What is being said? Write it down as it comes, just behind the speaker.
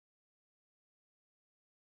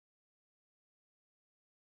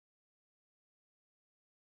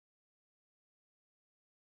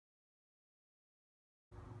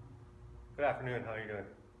Good afternoon, how are you doing?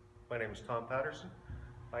 My name is Tom Patterson.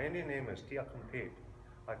 My Indian name is Nuu-Chah-Nulth.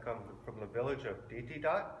 I come from the village of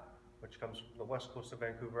Nuu-Chah-Nulth, which comes from the west coast of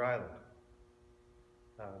Vancouver Island.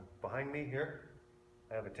 Behind me here,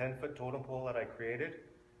 I have a 10-foot totem pole that I created.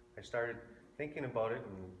 I started thinking about it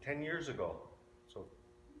 10 years ago. So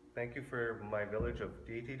thank you for my village of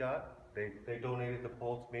Nuu-Chah-Nulth. They donated the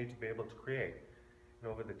pole to me to be able to create.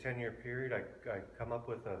 And over the 10-year period, I come up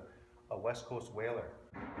with a West Coast whaler.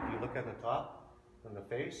 If you look at the top and the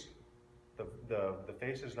face, the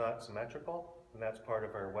face is not symmetrical, and that's part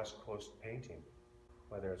of our West Coast painting.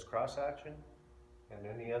 Whether it's cross action and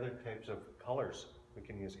any other types of colors, we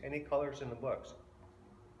can use any colors in the books,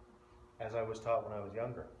 as I was taught when I was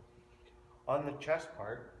younger. On the chest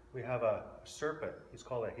part, we have a serpent. He's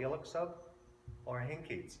called a helix sub or a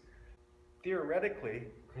hinkeats. Theoretically,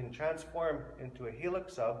 can transform into a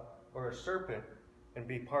helix sub or a serpent and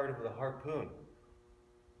be part of the harpoon.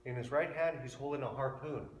 In his right hand, he's holding a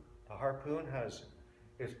harpoon. The harpoon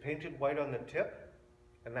is painted white on the tip,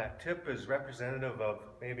 and that tip is representative of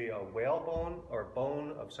maybe a whale bone or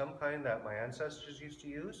bone of some kind that my ancestors used to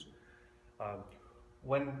use.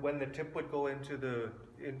 When the tip would go into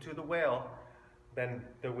the whale, then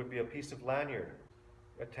there would be a piece of lanyard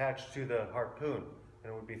attached to the harpoon,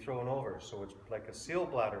 and it would be thrown over. So it's like a seal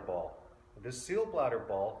bladder ball. This seal bladder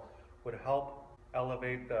ball would help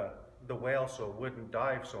elevate the whale so it wouldn't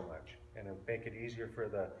dive so much, and it would make it easier for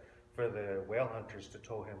the whale hunters to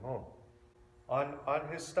tow him home. On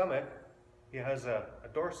his stomach, he has a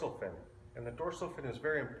dorsal fin, and the dorsal fin is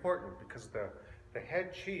very important because the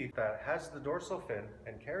head chief that has the dorsal fin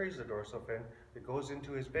and carries the dorsal fin, it goes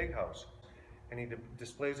into his big house, and he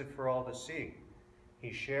displays it for all to see.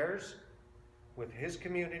 He shares with his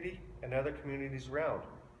community and other communities around.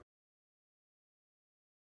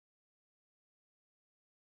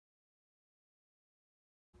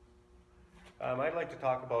 I'd like to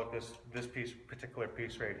talk about this particular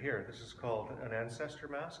piece right here. This is called an ancestor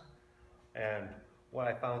mask, and what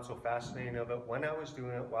I found so fascinating of it when I was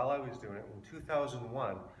doing it, while I was doing it in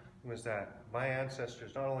 2001, was that my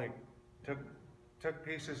ancestors not only took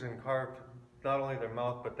pieces and carved not only their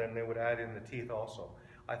mouth, but then they would add in the teeth also.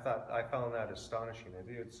 I found that astonishing.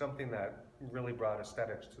 It's something that really brought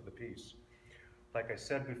aesthetics to the piece. Like I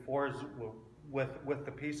said before, with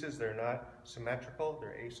the pieces, they're not symmetrical,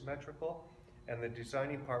 they're asymmetrical. And the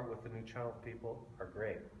designing part with the Nuu-Chah-Nulth people are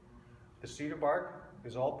great. The cedar bark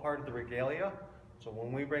is all part of the regalia. So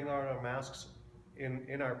when we bring out our masks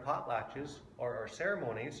in our potlatches or our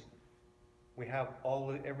ceremonies, we have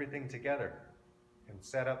everything together and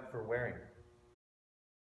set up for wearing.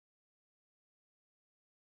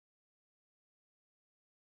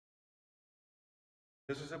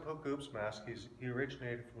 This is a Pukoops mask. He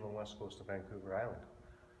originated from the west coast of Vancouver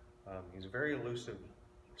Island. He's a very elusive,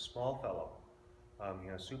 small fellow. He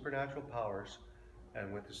has supernatural powers,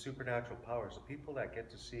 and with his supernatural powers, the people that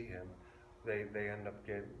get to see him, they end up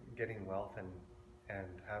getting wealth and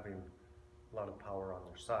having a lot of power on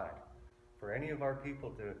their side. For any of our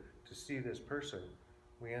people to see this person,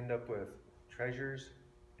 we end up with treasures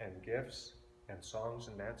and gifts and songs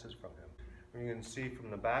and dances from him. You can see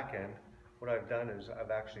from the back end, what I've done is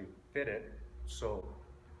I've actually fit it, so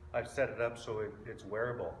I've set it up so it's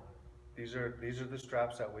wearable. These are the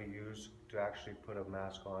straps that we use to actually put a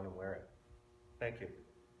mask on and wear it. Thank you.